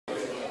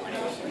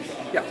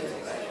Yeah.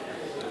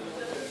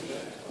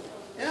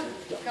 Yeah?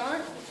 Can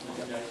I?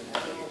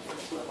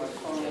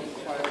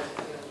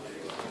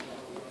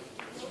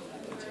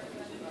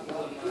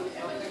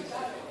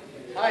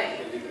 Hi.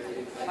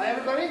 Hi,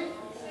 everybody.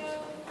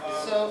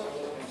 So,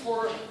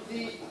 for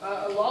the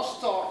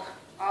last talk,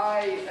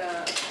 my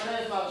name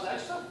is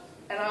Maurits,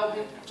 and I'll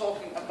be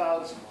talking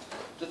about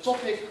the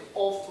topic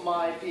of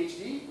my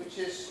PhD, which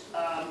is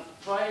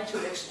trying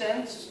to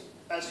extend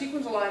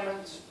sequence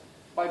alignment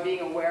by being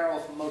aware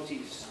of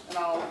motifs. And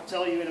I'll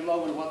tell you in a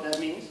moment what that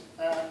means.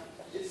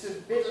 It's a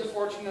bit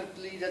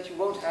unfortunately that you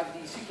won't have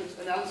the sequence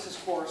analysis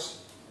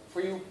course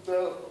for you,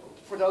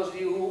 for those of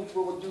you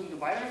who will do the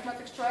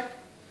bioinformatics track.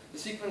 The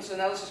sequence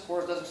analysis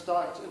course doesn't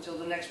start until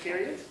the next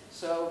period,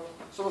 so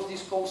some of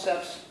these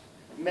concepts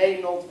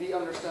may not be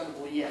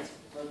understandable yet,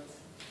 but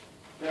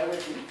bear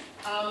with me.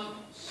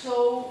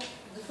 So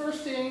the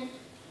first thing,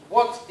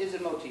 what is a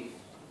motif?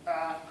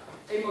 A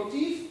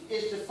motif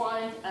is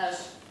defined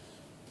as,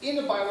 in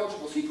a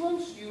biological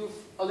sequence, you have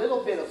a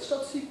little bit of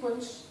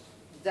subsequence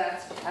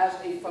that has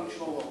a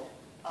functional role.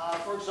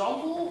 For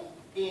example,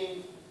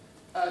 in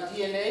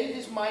DNA,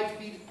 this might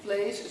be the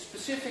place, a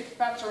specific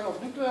pattern of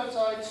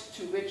nucleotides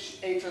to which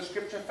a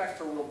transcription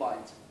factor will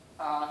bind.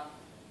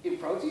 In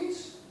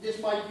proteins, this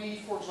might be,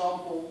 for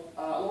example,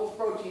 a lot of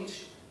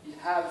proteins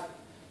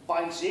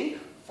bind zinc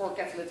for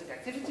catalytic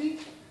activity,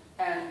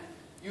 and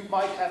you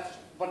might have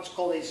what's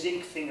called a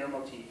zinc finger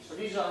motif. So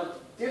these are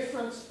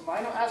different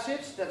amino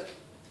acids that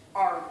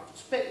are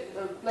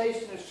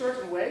placed in a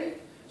certain way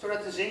so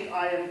that the zinc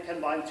ion can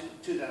bind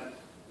to them.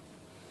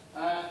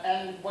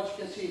 And what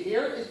you can see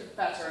here is the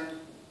pattern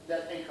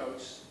that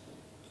encodes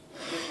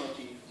this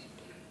motif.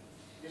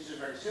 This is a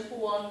very simple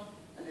one,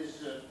 and this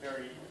is a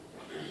very...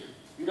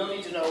 You don't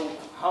need to know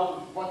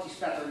what this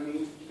pattern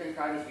means, you can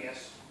kind of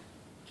guess.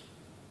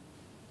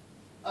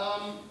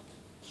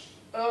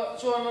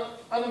 So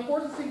an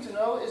important thing to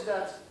know is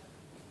that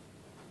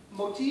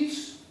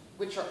motifs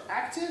which are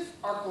active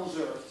are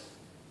conserved.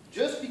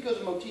 Just because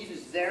a motif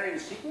is there in a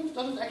sequence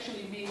doesn't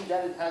actually mean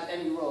that it has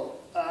any role.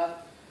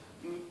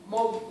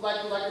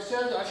 Like I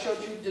said, I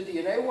showed you the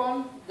DNA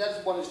one.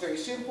 That one is very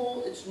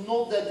simple. It's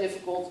not that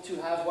difficult to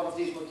have one of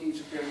these motifs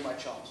appearing by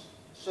chance.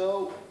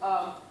 So,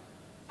 for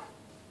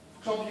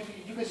example,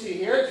 you can see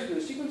here, if you do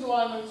a sequence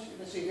alignment, you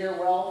can see here,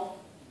 well,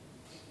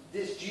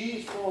 this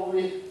G is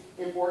probably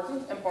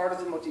important and part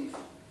of the motif.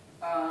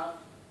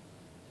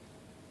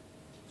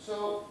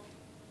 So,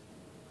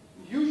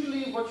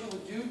 usually what you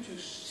would do to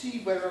see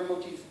whether a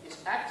motif is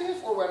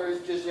active or whether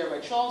it's just there by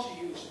chance,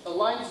 you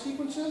align the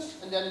sequences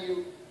and then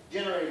you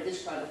generate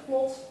this kind of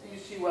plot. And you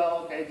see,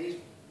 well, okay,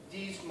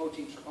 these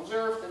motifs are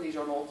conserved and these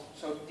are not.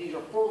 So these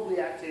are probably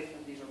active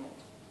and these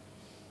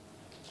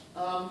are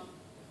not.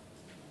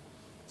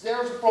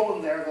 There's a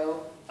problem there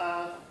though.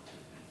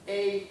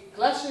 A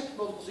classic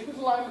multiple sequence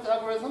alignment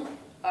algorithm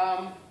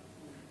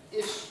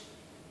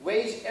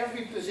weighs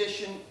every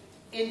position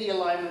in the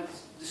alignment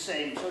the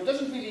same. So it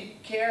doesn't really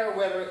care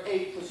whether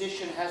a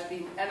position has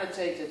been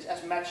annotated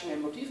as matching a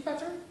motif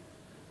pattern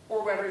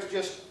or whether it's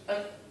just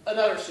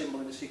another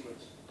symbol in the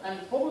sequence. And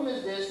the problem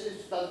is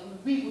that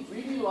we would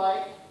really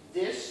like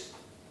this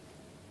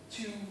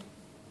to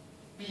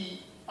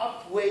be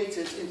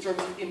upweighted in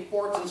terms of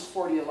importance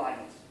for the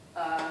alignment.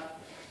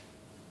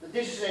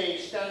 This is a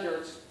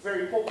standard,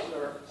 very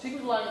popular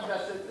sequence alignment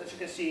method. As you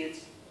can see, it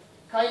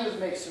kind of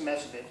makes a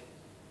mess of it.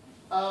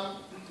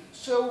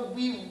 So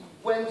we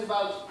went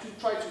about to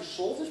try to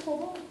solve this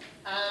problem,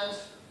 and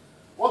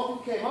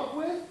what we came up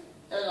with,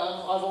 and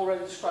I've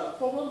already described the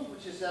problem,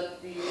 which is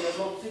that the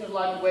multiple sequence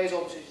alignment weighs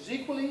all positions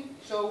equally.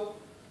 So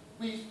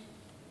we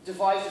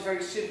devised a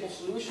very simple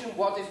solution.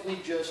 What if we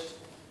just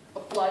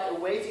apply a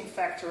weighting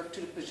factor to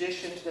the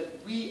positions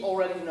that we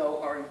already know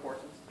are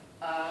important?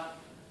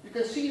 You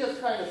can see that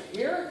kind of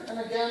here, and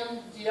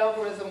again, the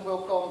algorithm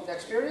will come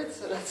next period,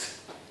 so that's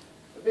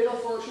a bit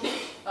unfortunate.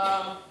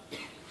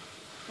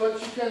 But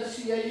you can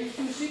see I use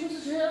two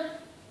sequences here.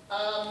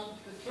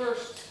 The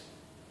first,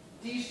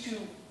 these two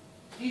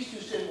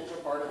symbols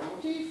are part of the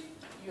motif.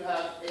 You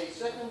have a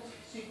second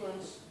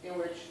sequence in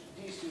which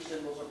these two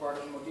symbols are part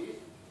of the motif.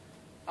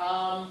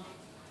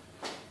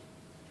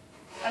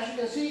 As you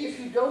can see, if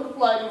you don't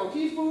apply the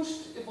motif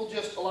boost, it will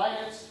just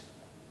align it.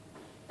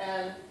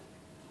 And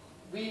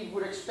we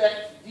would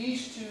expect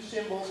these two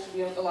symbols to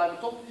be aligned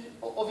on top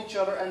of each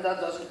other, and that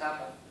doesn't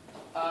happen.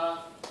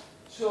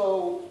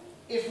 So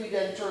if we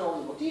then turn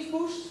on the motif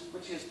boost,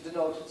 which is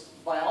denoted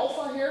by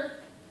alpha here,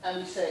 and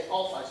we say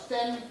alpha is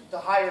 10, the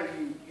higher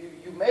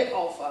you make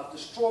alpha, the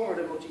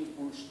stronger the motif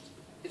boost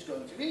is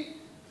going to be.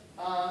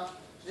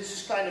 This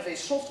is kind of a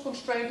soft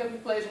constraint that we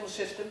place on the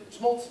system.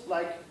 It's not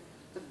like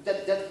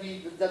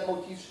that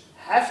motifs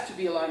have to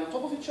be aligned on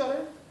top of each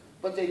other,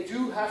 but they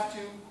do have to.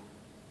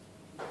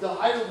 The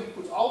higher we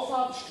put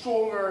alpha, the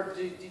stronger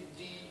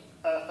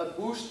a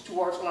boost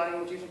towards aligning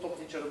motifs on top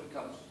of each other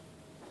becomes.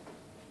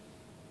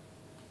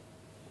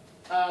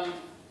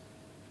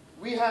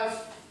 We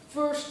have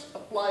first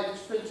applied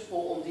this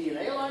principle on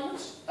DNA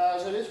alignments.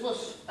 So this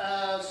was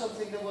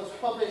something that was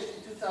published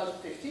in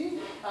 2015,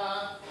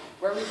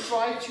 where we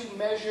tried to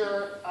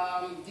measure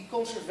the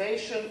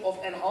conservation of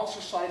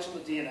enhancer sites on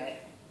the DNA.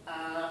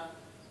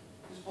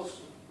 This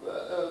was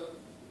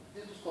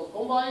called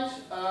combined.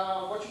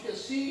 What you can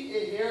see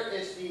in here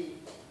is the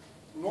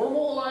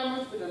normal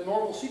alignment with a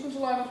normal sequence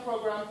alignment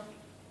program.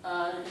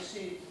 You can see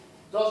it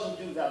doesn't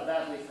do that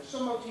badly for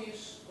some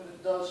motifs, but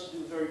it does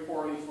do very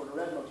poorly for the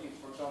red motifs,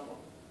 for example.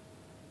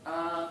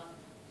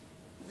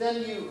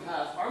 Then you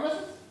have our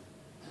method,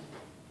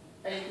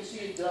 and you can see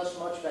it does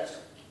much better.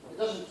 It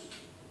doesn't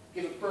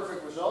give a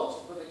perfect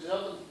result, but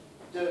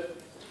the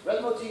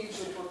red motifs,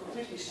 which were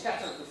completely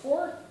scattered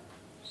before,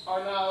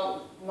 are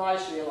now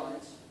nicely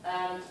aligned.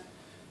 And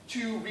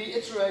to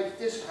reiterate,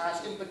 this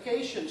has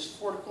implications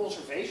for the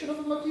conservation of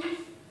the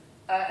motif,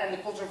 and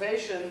the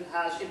conservation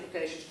has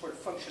implications for the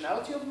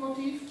functionality of the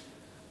motif.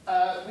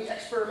 We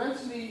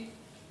experimentally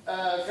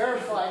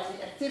verified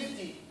the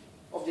activity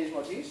of these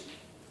motifs.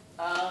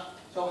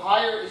 So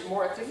higher is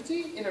more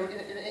activity in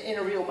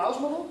a real mouse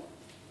model.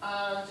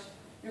 And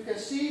you can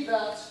see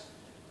that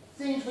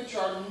things which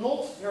are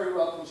not very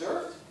well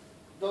conserved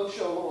don't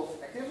show a lot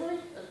of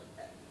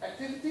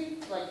activity.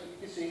 Like you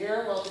can see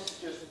here, well, this is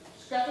just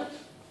scattered.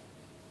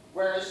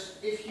 Whereas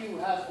if you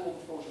have a lot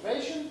of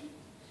conservation,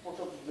 for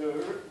example, the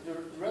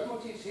red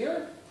motifs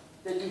here,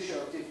 they do show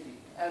activity.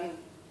 And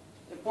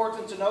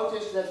important to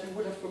notice that you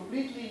would have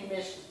completely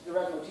missed the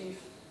red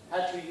motif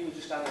had you used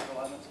the standard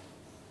alignment.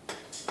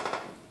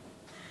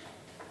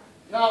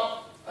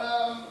 Now,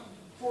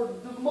 for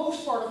the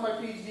most part of my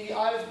PhD,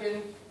 I've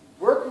been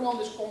working on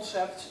this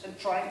concept and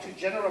trying to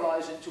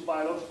generalize it to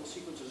biological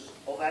sequences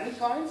of any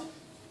kind,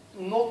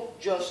 not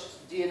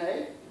just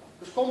DNA.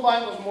 Because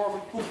combine was more of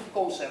a proof of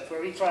concept,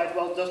 where we tried,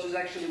 well, does this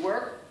actually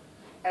work?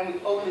 And we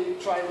only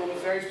tried on a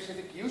very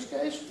specific use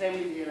case,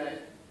 namely DNA.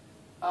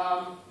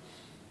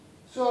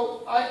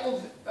 So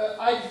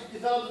I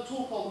developed a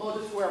tool called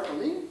Motif for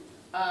Praline.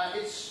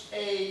 It's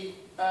a,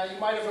 you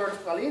might have heard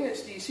of Praline,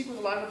 it's the sequence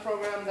alignment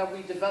program that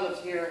we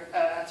developed here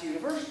at the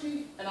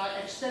university, and I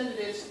extended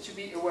it to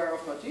be aware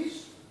of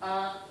motifs.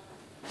 And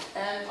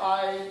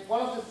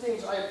one of the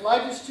things I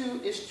applied this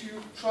to is to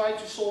try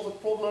to solve a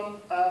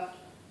problem.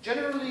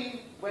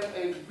 Generally, when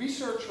a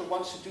researcher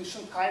wants to do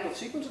some kind of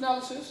sequence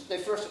analysis, they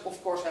first,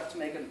 of course, have to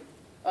make an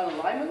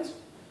alignment.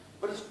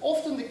 But it's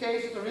often the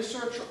case that the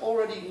researcher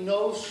already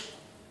knows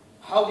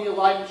how the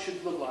alignment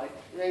should look like.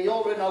 They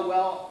already know,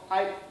 well,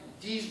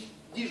 these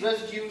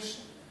residues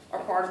are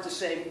part of the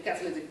same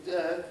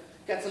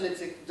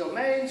catalytic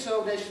domain,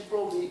 so they should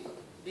probably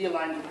be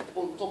aligned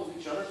on top of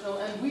each other. So,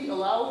 and we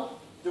allow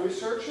the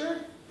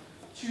researcher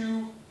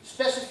to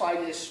specify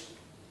this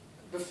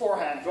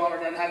beforehand, rather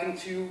than having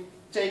to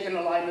take an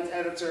alignment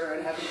editor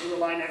and having to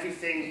align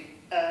everything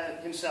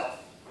himself.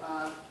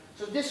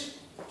 So this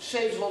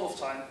saves a lot of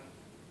time.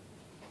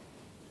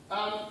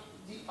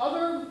 The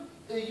other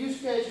use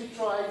case we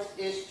tried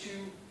is to,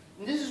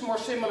 and this is more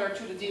similar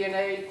to the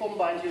DNA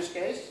combined use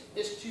case,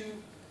 is to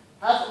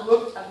have a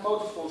look at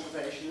motif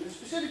conservation. The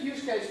specific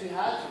use case we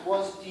had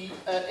was the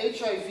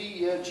HIV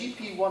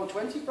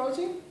GP120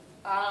 protein.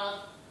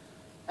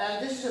 And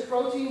this is a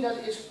protein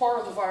that is part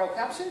of the viral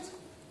capsid,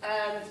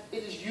 and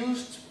it is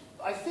used,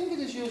 I think it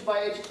is used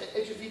by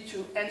HIV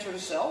to enter the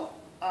cell.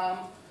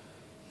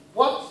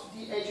 What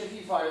the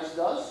HIV virus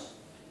does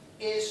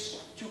is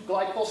to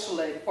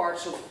glycosylate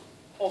parts of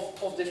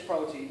this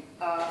protein.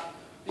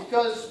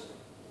 Because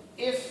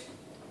if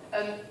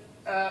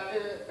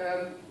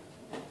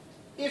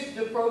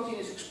the protein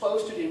is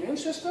exposed to the immune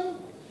system,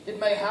 it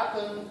may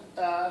happen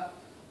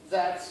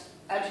that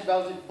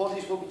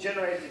antibodies will be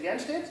generated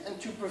against it, and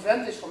to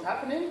prevent this from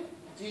happening,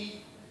 the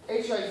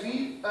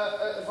HIV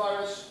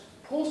virus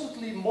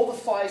constantly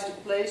modifies the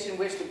place in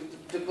which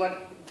the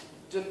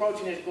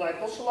protein is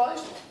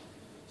glycosylized,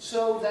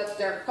 so that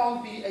there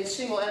can't be a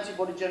single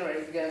antibody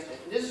generated against it.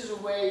 And this is a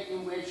way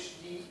in which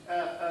the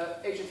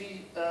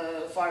HIV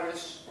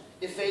virus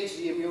evades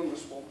the immune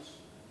response.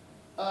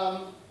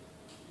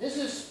 This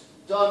is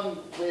done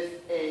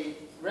with a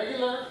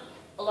regular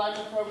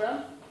alignment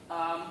program.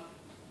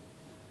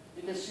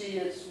 You can see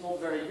it's not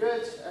very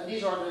good. And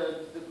these are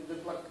the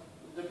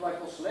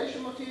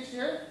glycosylation motifs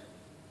here.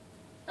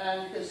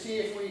 And you can see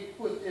if we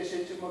put this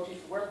into Motif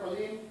for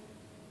Praline,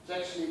 it's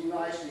actually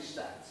nicely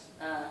stacked.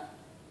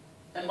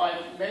 And by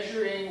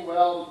measuring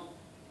the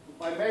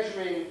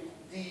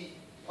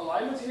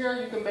alignment here,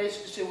 you can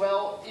basically say,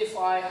 well, if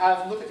I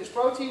have look at this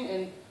protein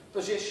in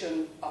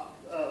position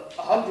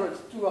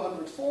 100 to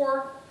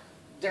 104,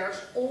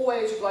 there's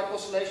always a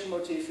glycosylation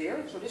motif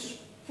here. So this is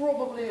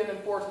probably an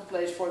important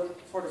place for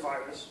the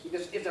virus,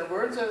 because if there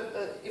weren't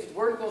if it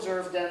weren't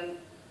conserved, then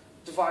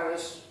the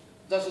virus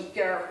doesn't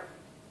care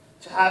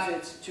to have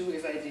it to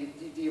evade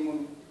the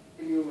immune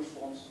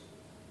response.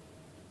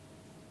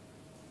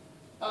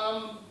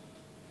 I've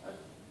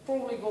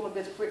probably gone a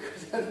bit quicker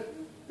than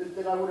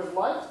I would have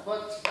liked,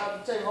 but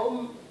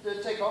the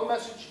take-home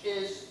message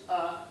is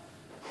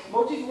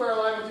Motif-aware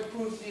alignment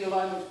improves the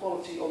alignment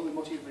quality on the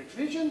motif-rich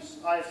regions.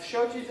 I've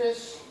showed you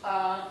this.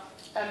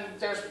 And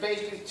there's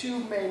basically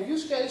two main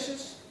use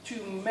cases: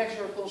 to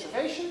measure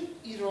conservation,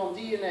 either on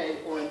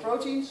DNA or in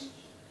proteins,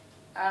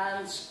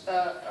 and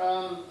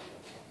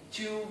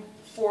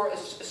for a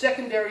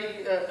secondary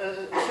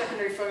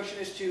function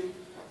is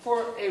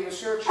for a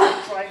researcher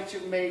trying to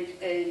make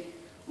a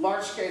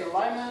large-scale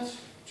alignment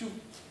to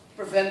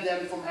prevent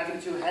them from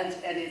having to hand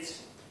edit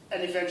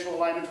an eventual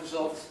alignment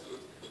result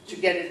to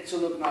get it to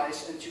look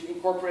nice and to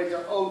incorporate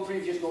their own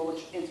previous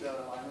knowledge into that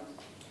alignment.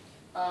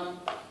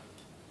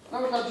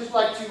 Now I'd just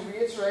like to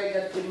reiterate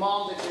that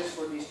demand exists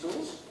for these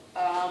tools.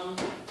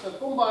 So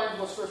Combine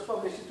was first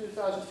published in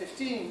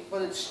 2015,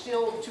 but it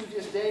still to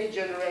this day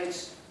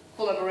generates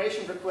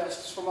collaboration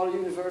requests from other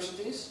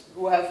universities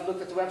who have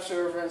looked at the web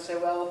server and say,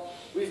 well,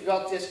 we've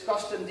got this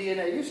custom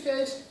DNA use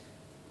case,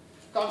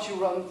 can't you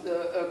run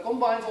the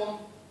Combine on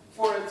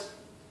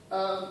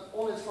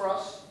it for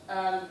us?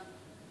 And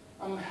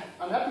I'm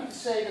happy to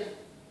say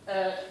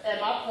that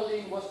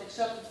MAPLing was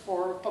accepted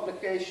for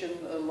publication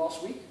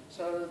last week,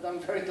 so I'm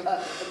very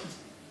glad.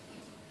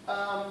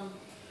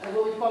 And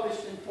will be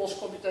published in PLOS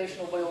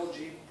Computational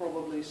Biology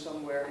probably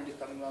somewhere in the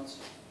coming months.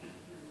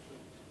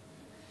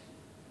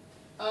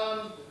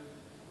 A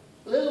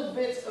little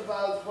bit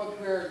about what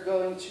we're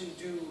going to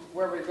do,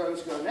 where we're going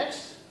to go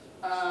next.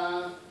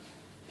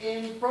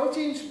 In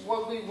proteins,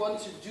 what we want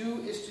to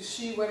do is to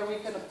see whether we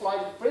can apply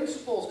the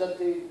principles that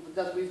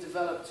we've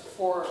developed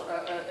for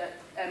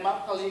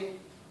MAPLing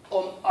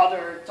on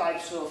other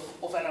types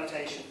of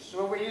annotations.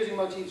 So we're using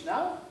motifs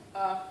now,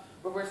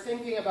 but we're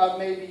thinking about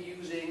maybe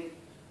using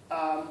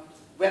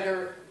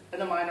whether an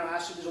amino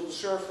acid is on the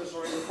surface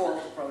or in the core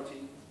of the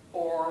protein,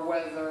 or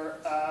whether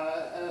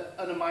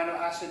an amino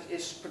acid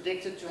is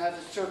predicted to have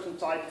a certain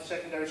type of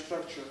secondary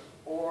structure,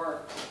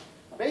 or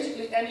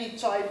basically any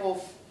type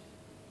of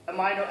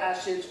amino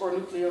acids or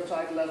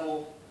nucleotide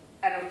level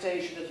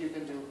annotation that you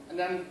can do. And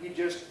then we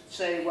just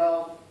say,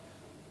 well,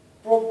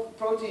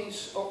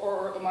 proteins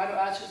or amino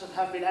acids that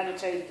have been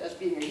annotated as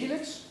being a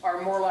helix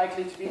are more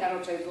likely to be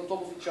annotated on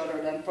top of each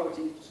other than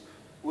proteins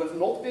who have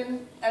not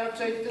been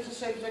annotated as the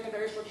same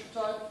secondary structure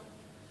type.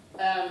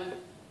 And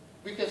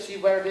we can see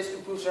where this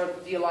improves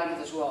the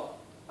alignment as well.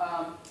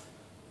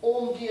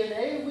 On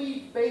DNA,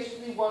 we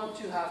basically want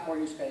to have more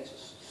use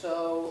cases.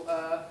 So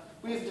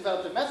we've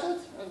developed a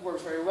method, it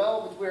works very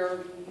well, but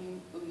we're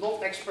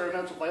not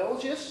experimental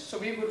biologists, so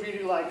we would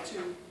really like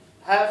to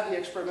have the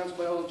experimental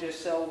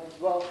biologists say,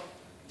 well,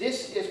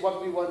 this is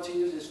what we want to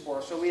use this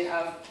for. So we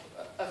have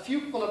a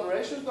few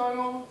collaborations going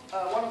on.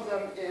 One of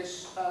them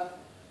is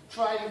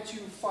trying to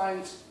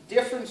find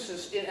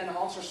differences in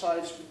enhancer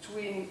sites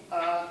between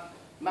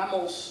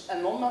mammals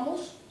and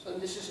non-mammals. So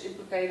this is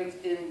implicated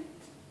in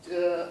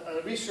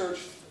research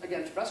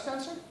against breast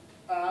cancer.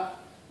 The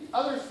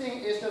other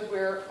thing is that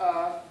we're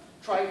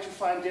trying to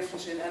find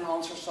difference in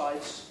enhancer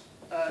sites,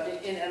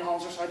 in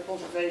enhancer site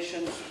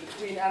conservation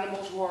between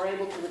animals who are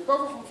able to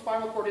recover from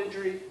spinal cord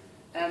injury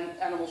and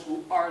animals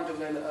who aren't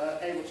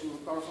able to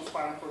recover from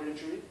spinal cord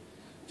injury,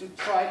 to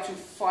try to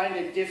find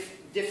a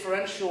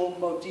differential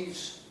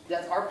motifs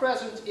that are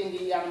present in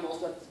the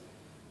animals that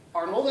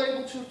are not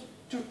able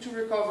to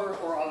recover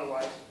or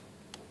otherwise.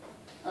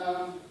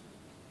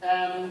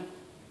 And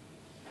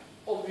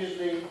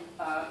obviously,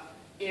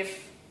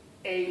 if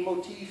a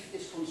motif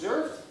is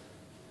conserved,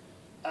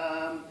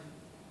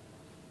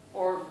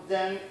 or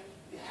then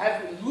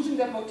losing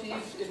that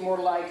motif is more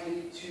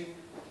likely to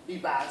be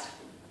bad.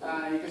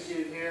 You can see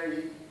it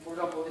here, for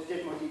example, if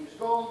this motif is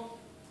gone,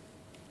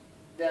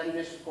 then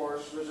this of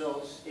course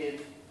results in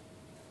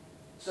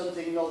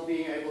something not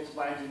being able to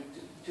bind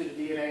to the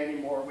DNA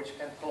anymore, which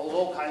can cause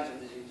all kinds of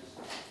diseases.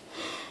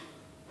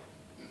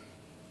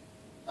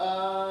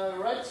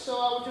 Right, so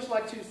I would just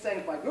like to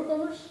thank my group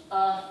members.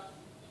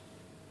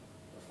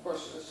 Of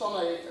course,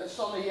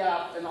 Sanne,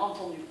 Jaap, and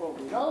Anton you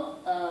probably know.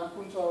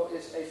 Punto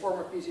is a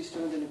former PC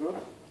student in the group.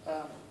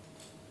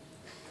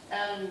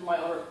 And my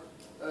other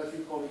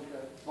VU colleague,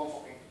 Van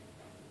Fokking.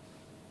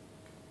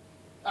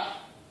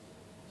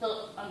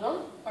 So I'm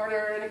done. Are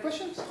there any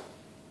questions?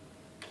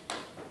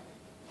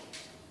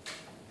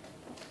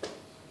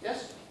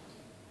 Yes?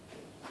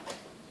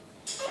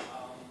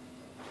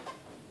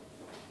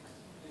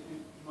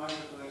 In my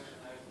recollection,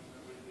 I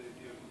remember the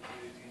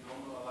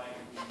normal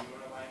alignment and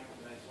your alignment,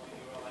 and I saw in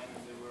your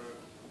alignment there were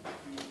a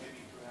few,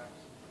 maybe perhaps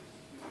a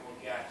few more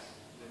gaps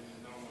than in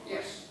the normal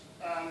alignment. Yes.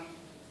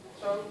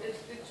 So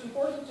it's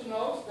important to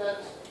note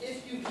that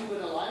if you do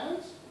an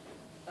alignment,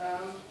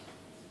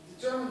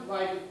 determined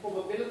by the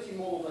probability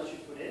model that you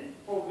put in.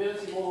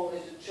 Probability model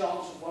is the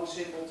chance of one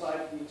single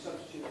type being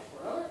substituted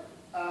for another.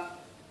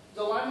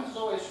 The alignment is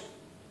always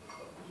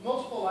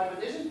multiple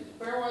alignment isn't.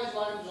 The pairwise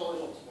alignment is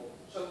always optimal.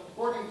 So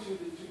according to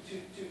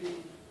the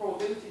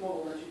probability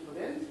model that you put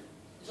in,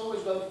 it's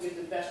always going to be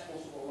the best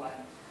possible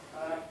alignment.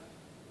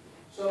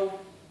 So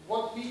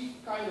what we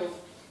kind of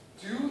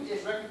do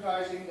is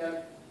recognizing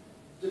that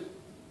the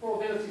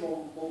probability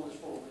model is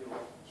probably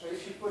wrong. So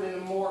if you put in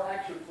a more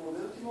accurate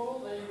probability model,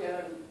 then you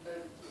get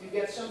you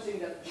get something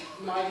that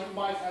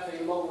might have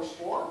a lower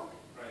score,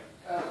 Right.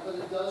 but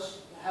it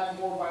does have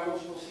more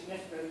biological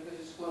significance because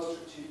it's closer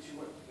to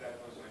what. That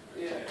was my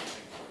first. Yeah.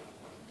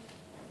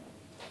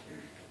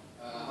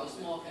 How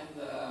small can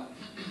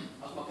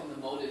the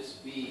motives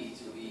be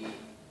to be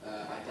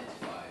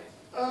identified?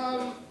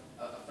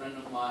 A friend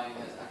of mine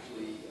has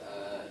actually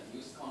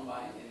used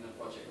Combine in a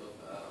project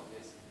of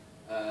his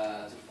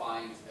to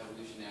find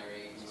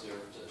evolutionary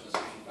conserved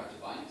transcription factor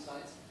binding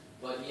sites,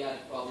 but he had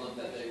a problem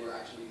that they were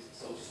actually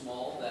so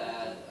small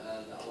that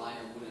the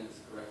aligner wouldn't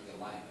correctly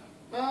align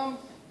them.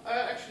 I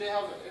actually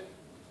have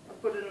I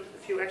put in a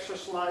few extra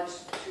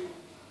slides to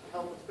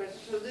help with the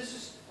question. So this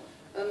is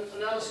an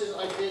analysis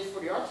I did for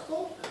the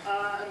article,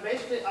 and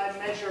basically I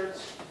measured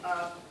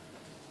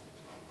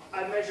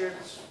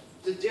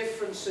the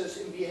differences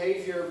in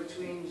behavior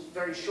between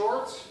very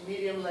short,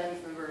 medium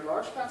length, and very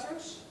large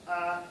patterns.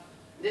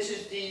 This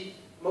is the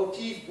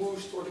Motif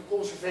boost or the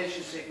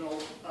conservation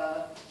signal.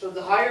 So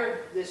the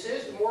higher this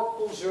is, the more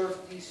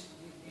conserved these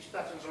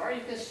patterns are.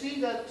 You can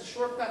see that the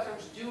short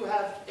patterns do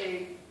have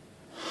a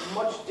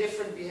much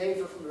different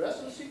behavior from the rest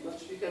of the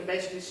sequence. You can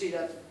basically see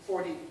that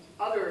for the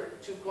other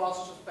two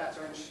classes of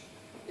patterns,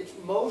 it's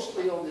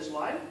mostly on this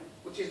line,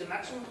 which is the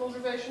maximum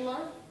conservation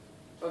line.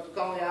 So it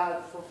can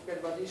forget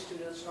about these two,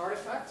 that's an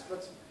artifact.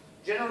 But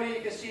generally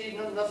you can see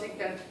nothing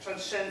can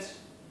transcend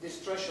this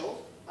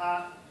threshold,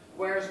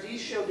 whereas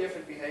these show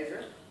different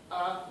behavior.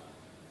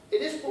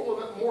 It is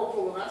more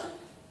problematic,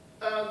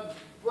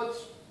 but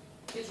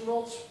it's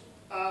not,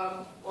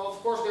 well, of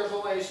course there's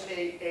always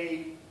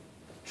a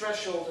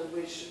threshold at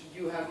which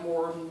you have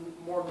more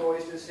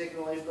noise than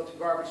signal if you've got the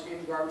garbage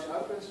in, garbage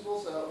out principle.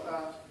 So,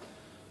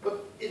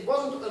 but it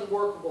wasn't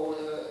unworkable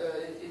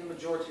in the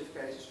majority of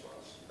cases for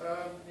us.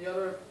 The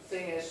other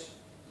thing is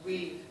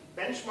we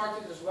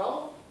benchmarked it as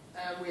well,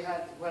 and we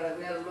had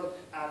a look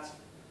at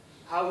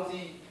how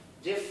the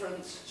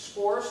different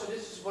scores. So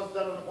this is what's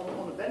done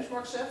on the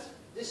benchmark set.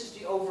 This is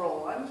the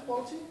overall alignment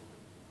quality.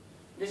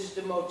 This is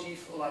the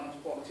Motif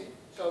alignment quality.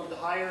 So the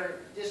higher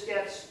this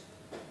gets,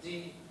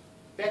 the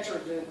better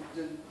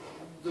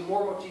the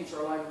more motifs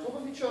are aligned on top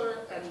of each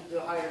other, and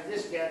the higher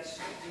this gets,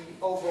 the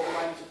overall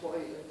alignment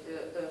quality.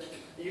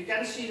 You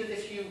can see that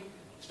if you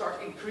start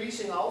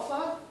increasing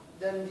alpha,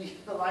 then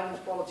the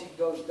alignment quality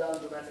goes down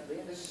dramatically.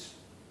 And this is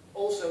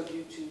also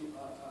due to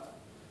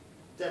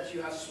that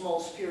you have small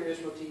spurious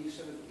motifs,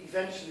 and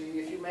eventually,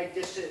 if you make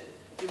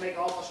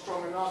alpha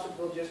strong enough, it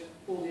will just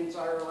pull the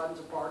entire alignment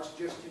apart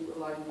just to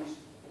align these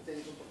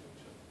things on top of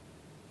each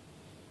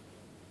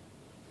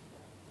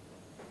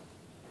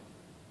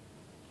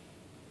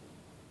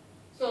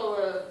other.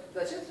 So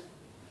that's it.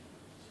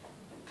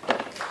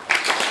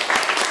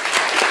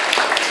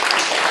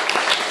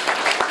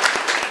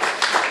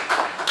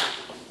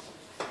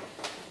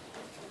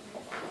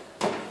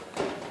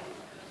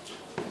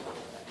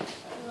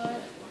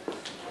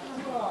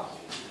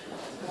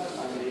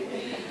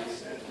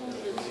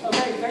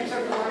 Okay, thanks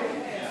everybody.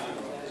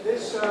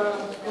 This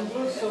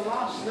concludes the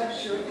last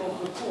lecture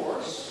of the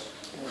course.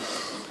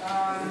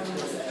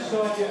 So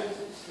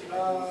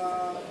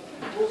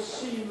we'll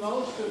see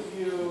most of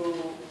you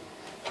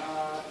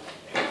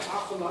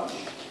after lunch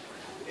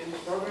in the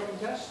programming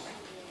test.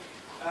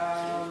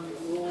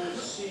 We'll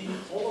see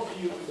all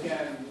of you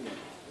again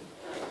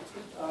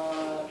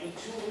in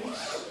 2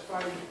 weeks, if I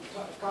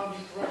count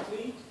you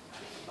correctly,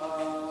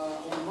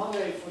 on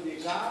Monday for the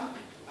exam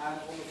and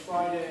on the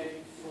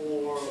Friday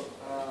for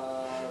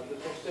the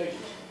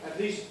presentation. At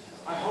least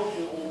I hope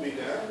you'll all be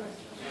there.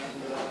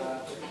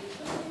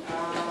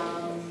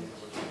 And,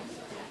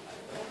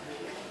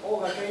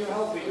 Olga, can you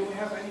help me? Do we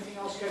have anything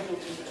else scheduled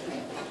in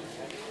between?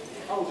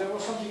 Oh, there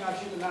was something I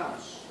should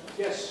announce.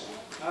 Yes.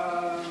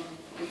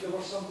 If there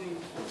was something.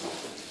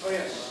 Oh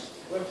yes,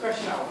 we have a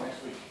question hour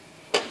next week.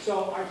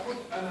 So I put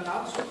an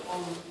announcement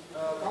on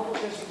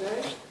campus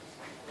yesterday.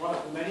 One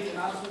of the many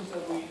announcements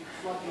that we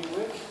flood you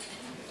with.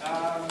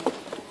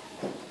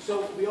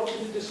 So we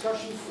opened a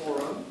discussion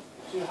forum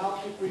to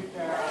help you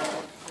prepare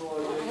for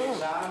the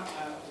exam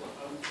and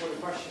for the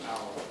question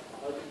hour.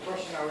 The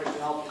question hour is to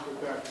help you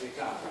prepare for the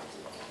exam.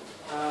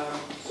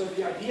 So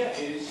the idea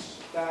is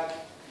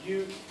that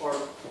you, or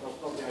well,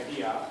 not the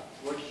idea,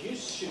 what you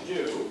should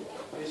do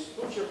is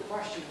put your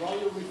question, while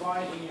you're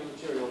revising your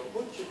material,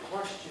 put your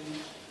questions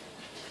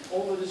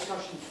on the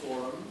discussion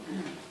forum.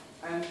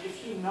 And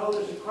if you know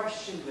there's a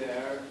question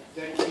there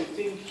that you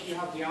think you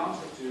have the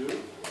answer to,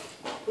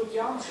 put the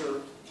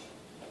answer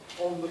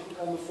on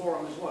the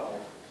forum as well.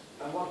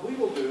 And what we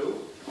will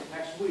do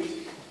next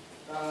week,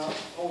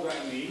 Olga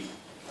and me,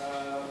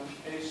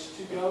 is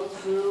to go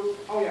through,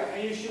 oh yeah,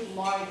 and you should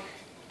like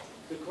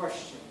the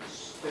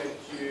questions that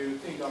you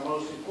think are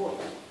most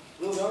important.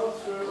 We'll go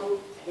through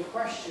the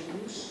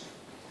questions,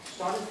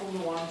 starting from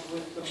the ones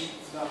with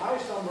the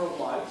highest number of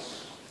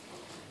likes,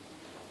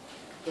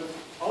 but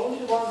only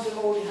the ones that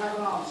already have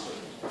an answer.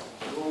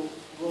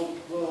 We'll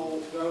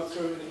go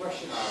through in the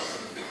question hour.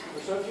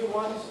 So if you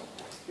want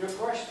your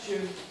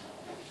question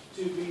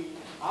to be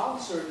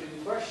answered in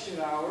the question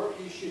hour,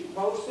 you should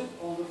post it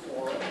on the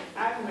forum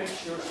and make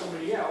sure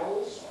somebody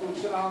else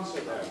puts an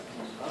answer there.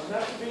 It doesn't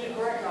have to be the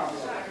correct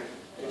answer.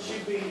 It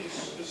should be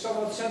a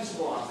somewhat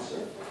sensible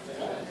answer.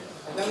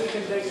 And then we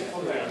can take it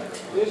from there.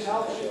 This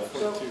helps you.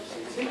 So,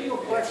 thinking of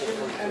questions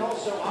and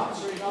also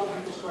answering other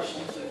people's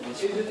questions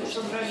is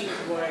a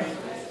tremendous way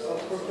of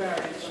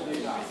preparing for the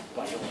exam.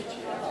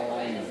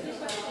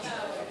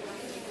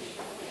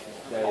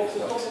 Off the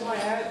top of my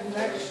head,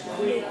 next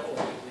week,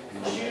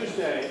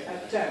 Tuesday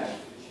at 10.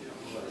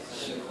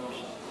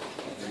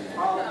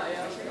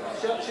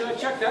 Should I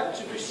check that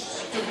to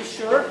be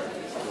sure?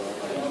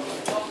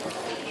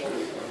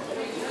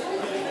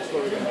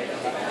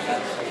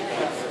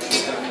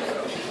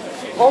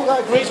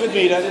 Olga agrees with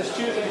me that it's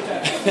Tuesday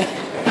at 10.